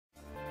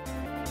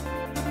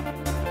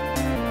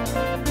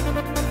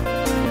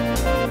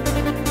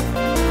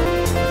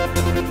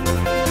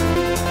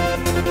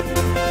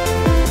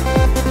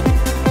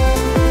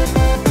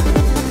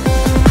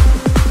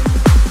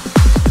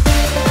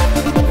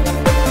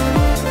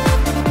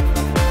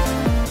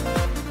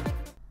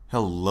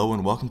Hello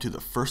and welcome to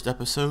the first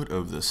episode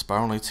of the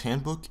Spiral Knights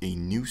Handbook, a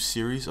new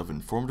series of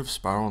informative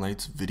Spiral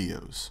Knights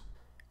videos.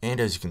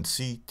 And as you can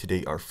see,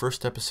 today our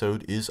first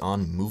episode is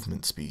on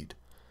movement speed.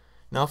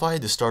 Now if I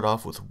had to start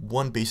off with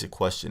one basic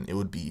question, it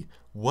would be,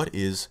 what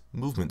is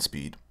movement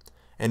speed?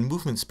 And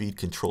movement speed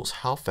controls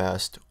how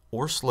fast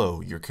or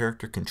slow your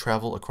character can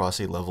travel across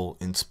a level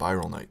in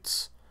Spiral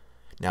Knights.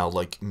 Now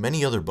like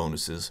many other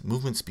bonuses,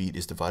 movement speed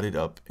is divided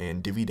up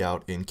and divvied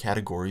out in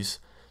categories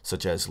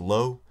such as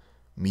low,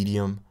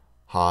 medium,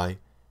 high,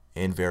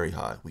 and very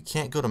high. We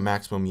can't go to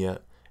maximum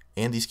yet,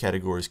 and these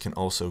categories can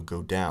also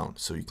go down,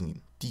 so you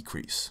can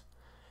decrease.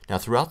 Now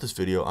throughout this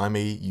video, I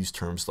may use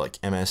terms like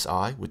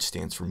MSI, which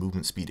stands for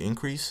movement speed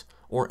increase,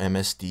 or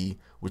MSD,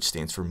 which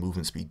stands for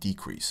movement speed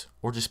decrease,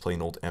 or just plain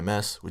old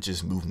MS, which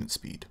is movement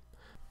speed.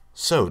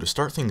 So to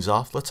start things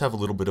off, let's have a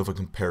little bit of a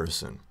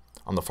comparison.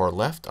 On the far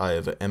left, I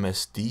have a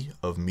MSD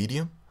of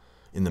medium.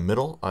 In the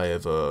middle, I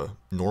have a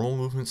normal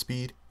movement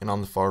speed, and on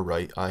the far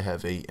right, I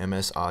have a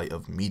MSI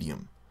of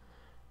medium.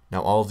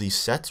 Now all of these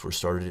sets were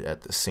started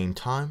at the same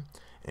time,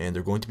 and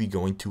they're going to be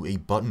going to a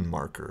button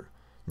marker.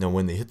 Now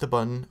when they hit the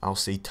button, I'll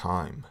say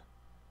time.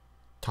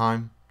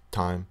 Time,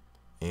 time,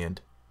 and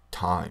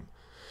time.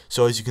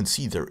 So as you can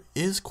see, there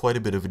is quite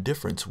a bit of a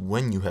difference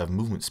when you have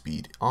movement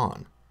speed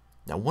on.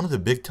 Now one of the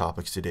big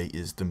topics today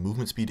is the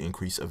movement speed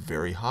increase of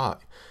very high,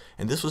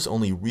 and this was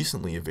only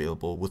recently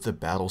available with the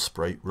Battle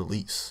Sprite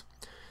release.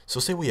 So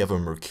say we have a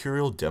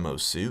mercurial demo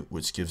suit,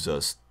 which gives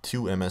us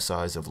 2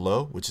 MSIs of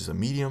low, which is a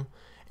medium,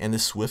 and the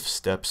Swift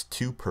Steps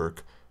 2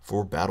 perk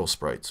for battle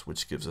sprites,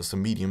 which gives us a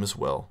medium as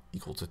well,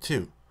 equal to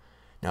 2.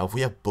 Now if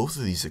we have both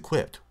of these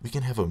equipped, we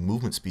can have a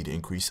movement speed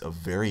increase of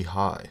very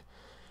high.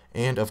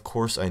 And of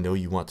course I know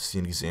you want to see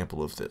an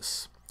example of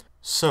this.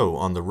 So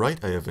on the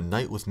right I have a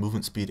knight with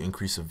movement speed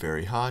increase of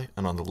very high,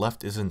 and on the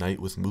left is a knight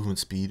with movement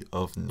speed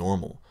of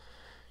normal.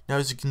 Now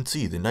as you can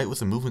see, the knight with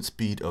the movement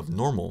speed of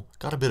normal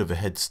got a bit of a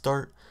head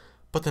start,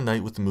 but the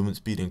knight with the movement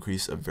speed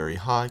increase of very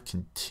high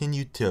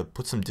continued to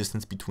put some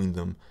distance between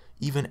them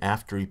even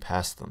after he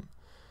passed them.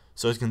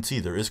 So as you can see,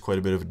 there is quite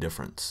a bit of a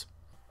difference.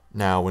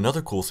 Now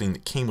another cool thing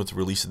that came with the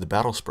release of the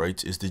battle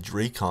sprites is the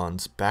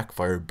Dracon's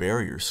backfire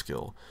barrier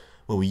skill.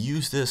 When we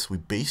use this, we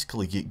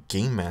basically get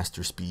game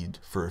master speed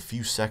for a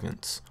few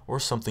seconds, or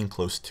something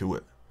close to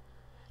it.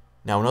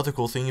 Now another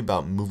cool thing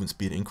about movement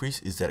speed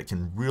increase is that it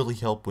can really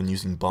help when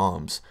using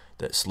bombs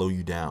that slow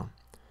you down.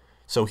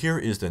 So here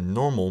is the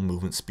normal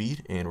movement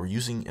speed, and we're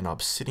using an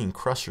obsidian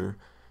crusher,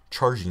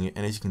 charging it,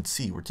 and as you can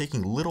see, we're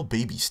taking little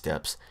baby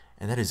steps,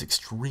 and that is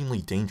extremely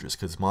dangerous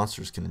because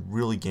monsters can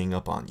really gang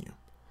up on you.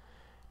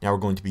 Now we're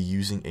going to be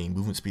using a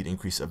movement speed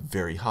increase of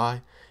very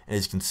high, and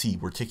as you can see,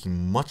 we're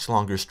taking much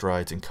longer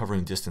strides and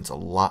covering distance a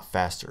lot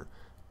faster.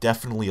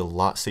 Definitely a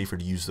lot safer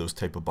to use those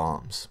type of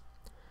bombs.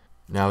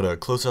 Now to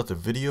close out the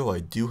video, I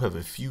do have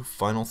a few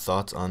final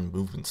thoughts on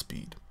movement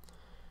speed.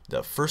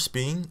 The first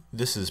being,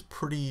 this is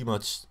pretty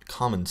much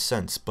common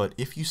sense, but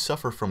if you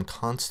suffer from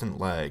constant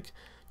lag,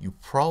 you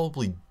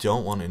probably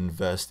don't want to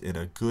invest in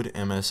a good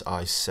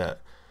MSI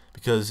set,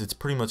 because it's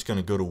pretty much going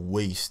to go to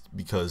waste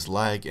because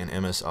lag and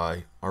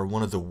MSI are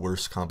one of the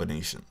worst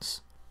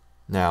combinations.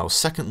 Now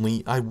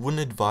secondly, I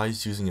wouldn't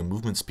advise using a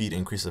movement speed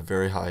increase of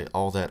very high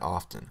all that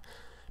often,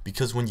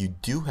 because when you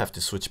do have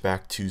to switch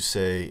back to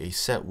say a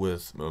set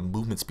with a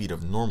movement speed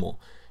of normal,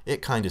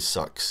 it kinda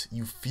sucks.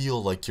 You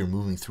feel like you're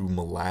moving through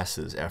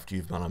molasses after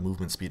you've done a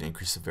movement speed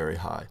increase of very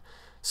high.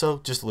 So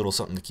just a little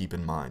something to keep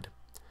in mind.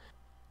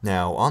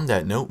 Now on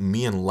that note,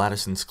 me and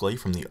Lattice and Sklay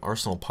from the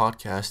Arsenal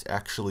podcast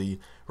actually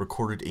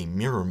recorded a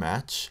mirror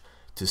match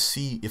to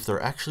see if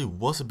there actually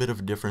was a bit of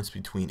a difference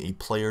between a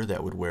player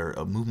that would wear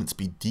a movement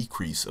speed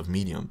decrease of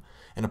medium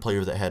and a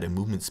player that had a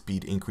movement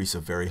speed increase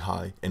of very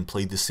high and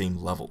played the same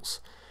levels.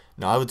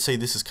 Now I would say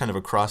this is kind of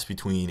a cross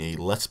between a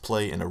let's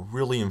play and a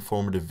really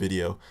informative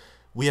video.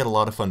 We had a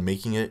lot of fun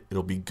making it.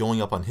 It'll be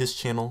going up on his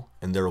channel,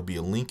 and there will be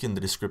a link in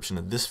the description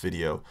of this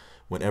video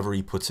whenever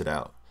he puts it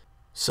out.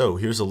 So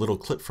here's a little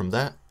clip from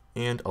that,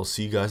 and I'll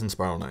see you guys in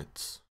Spiral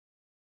Knights.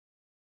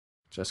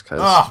 Just cause.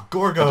 Ah,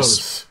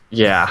 Gorgos!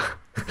 Yeah.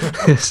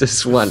 This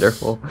is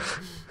wonderful.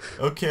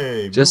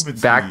 Okay, just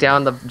back speed.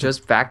 down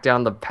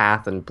the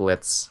path and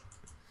blitz.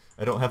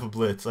 I don't have a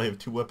blitz, I have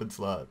 2 weapon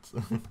slots.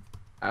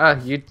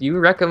 You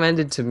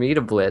recommended to me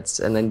to blitz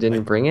and then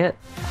didn't bring it?